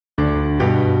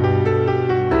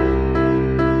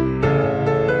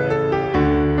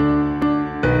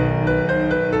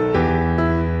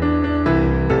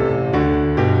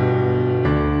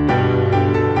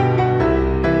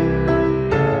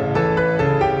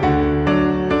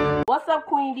up,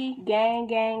 Queen D? Gang,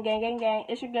 gang, gang, gang, gang.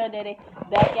 It's your girl, Daddy.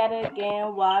 Back at it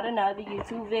again with another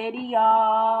YouTube video.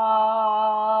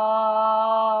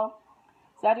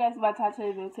 So, I guess about to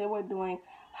today's video. Today we're doing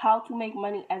how to make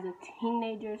money as a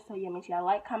teenager. So, yeah, make sure y'all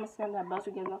like, comment, subscribe, that bell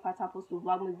so you guys know if I post a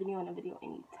VlogMas video and a video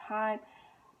anytime.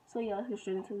 So, yeah, let's get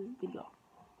straight into this video.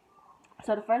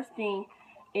 So, the first thing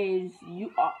is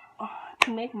to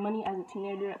make money as a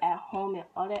teenager at home and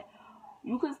all that,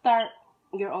 you could start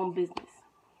your own business.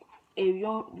 If you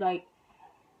don't like,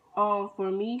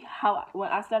 for me, when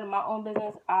I started my own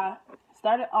business, I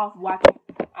started off watching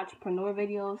entrepreneur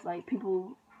videos, like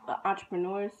people,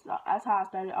 entrepreneurs. That's how I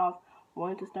started off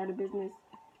wanting to start a business.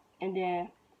 And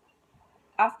then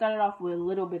I started off with a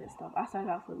little bit of stuff. I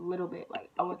started off with a little bit, like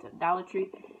I went to Dollar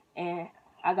Tree and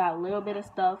I got a little bit of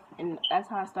stuff, and that's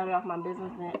how I started off my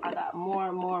business. And I got more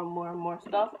and more and more and more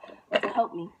stuff to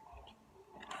help me,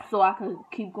 so I could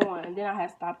keep going. And then I had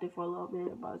stopped it for a little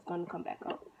bit, but it's gonna come back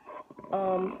up.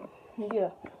 Yeah.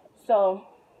 So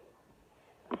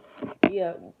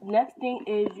yeah. Next thing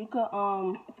is you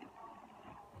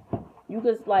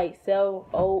could like sell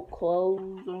old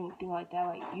clothes or anything like that.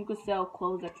 Like you could sell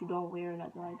clothes that you don't wear or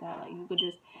nothing like that. Like you could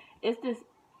just, it's this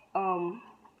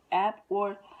app,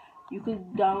 or you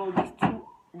could download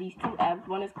these two apps.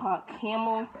 One is called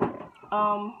Camel.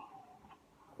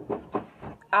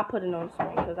 I put it on the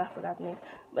screen because I forgot the name.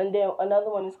 And then another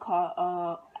one is called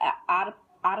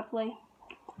Autoplay.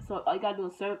 So all you gotta do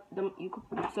is you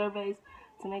could do surveys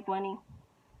to make money.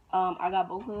 I got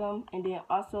both of them. And then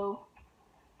also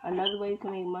another way you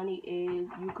can make money is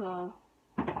you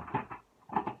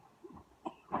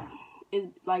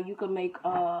could make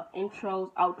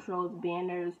intros, outros,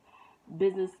 banners,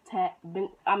 business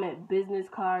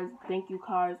cards, thank you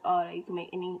cards, all that. You can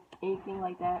make anything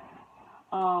like that.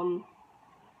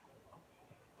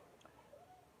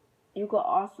 You could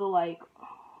also like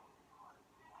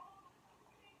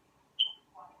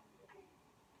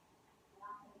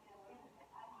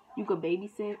you could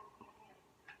babysit.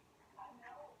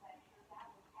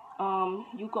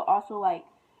 You could also like,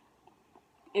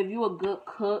 if you a good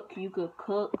cook, you could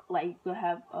cook. Like you could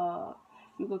have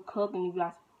you could cook, and if you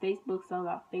got Facebook, sell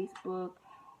out Facebook.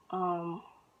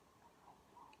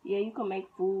 Yeah, you can make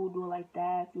food, do it like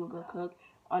that if you're a good cook.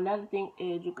 Another thing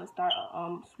is you could start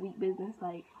a sweet business,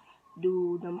 like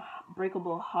do them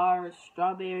breakable hearts,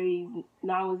 strawberries.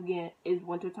 Now it's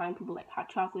winter time. People like hot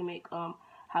chocolate, make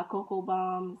hot cocoa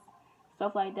bombs,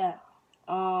 stuff like that.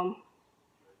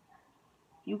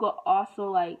 You could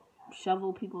also like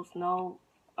shovel people's snow.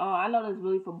 I know that's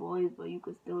really for boys, but you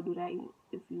could still do that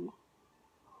if you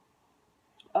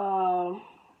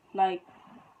like.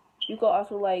 You could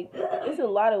also like, it's a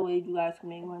lot of ways you guys can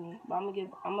make money, but I'm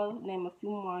gonna name a few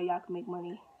more y'all can make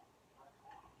money.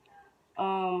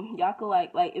 Y'all could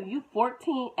like if you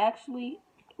 14, actually,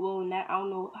 well, now I don't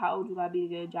know how old you gotta be to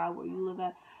get a job where you live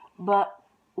at, but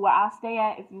where I stay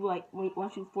at, if you like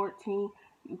once you're 14,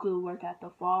 you could work at the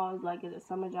falls, like at a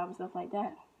summer job and stuff like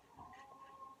that.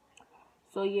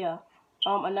 So yeah,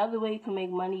 another way you can make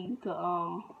money,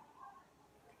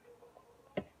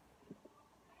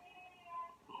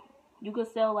 you could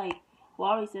sell, like, well,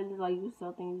 I already said this, like, you could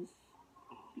sell things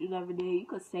you never did. You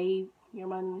could save your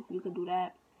money. You could do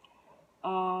that.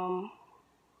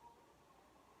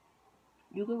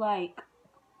 You could, like,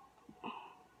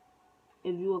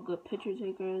 if you a good picture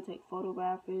taker, take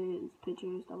photographs,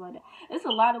 pictures, stuff like that. It's a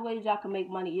lot of ways y'all can make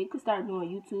money. You could start doing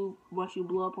YouTube. Once you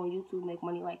blow up on YouTube, make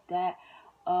money like that.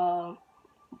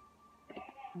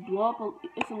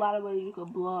 It's a lot of ways you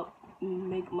could blow up and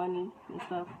make money and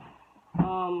stuff.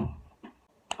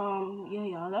 Yeah,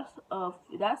 y'all,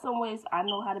 that's some ways I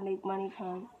know how to make money,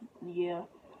 cause yeah,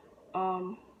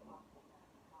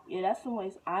 that's some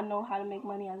ways I know how to make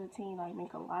money as a teen, like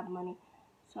make a lot of money.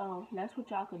 So that's what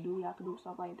y'all could do. Y'all could do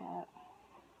stuff like that.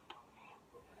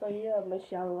 So yeah, make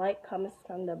sure y'all like, comment,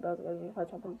 subscribe, that bell, because if I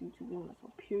talk about YouTube video,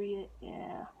 so period.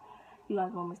 Yeah, you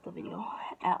guys won't miss the video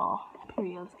at all.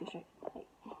 Period. Let's get straight.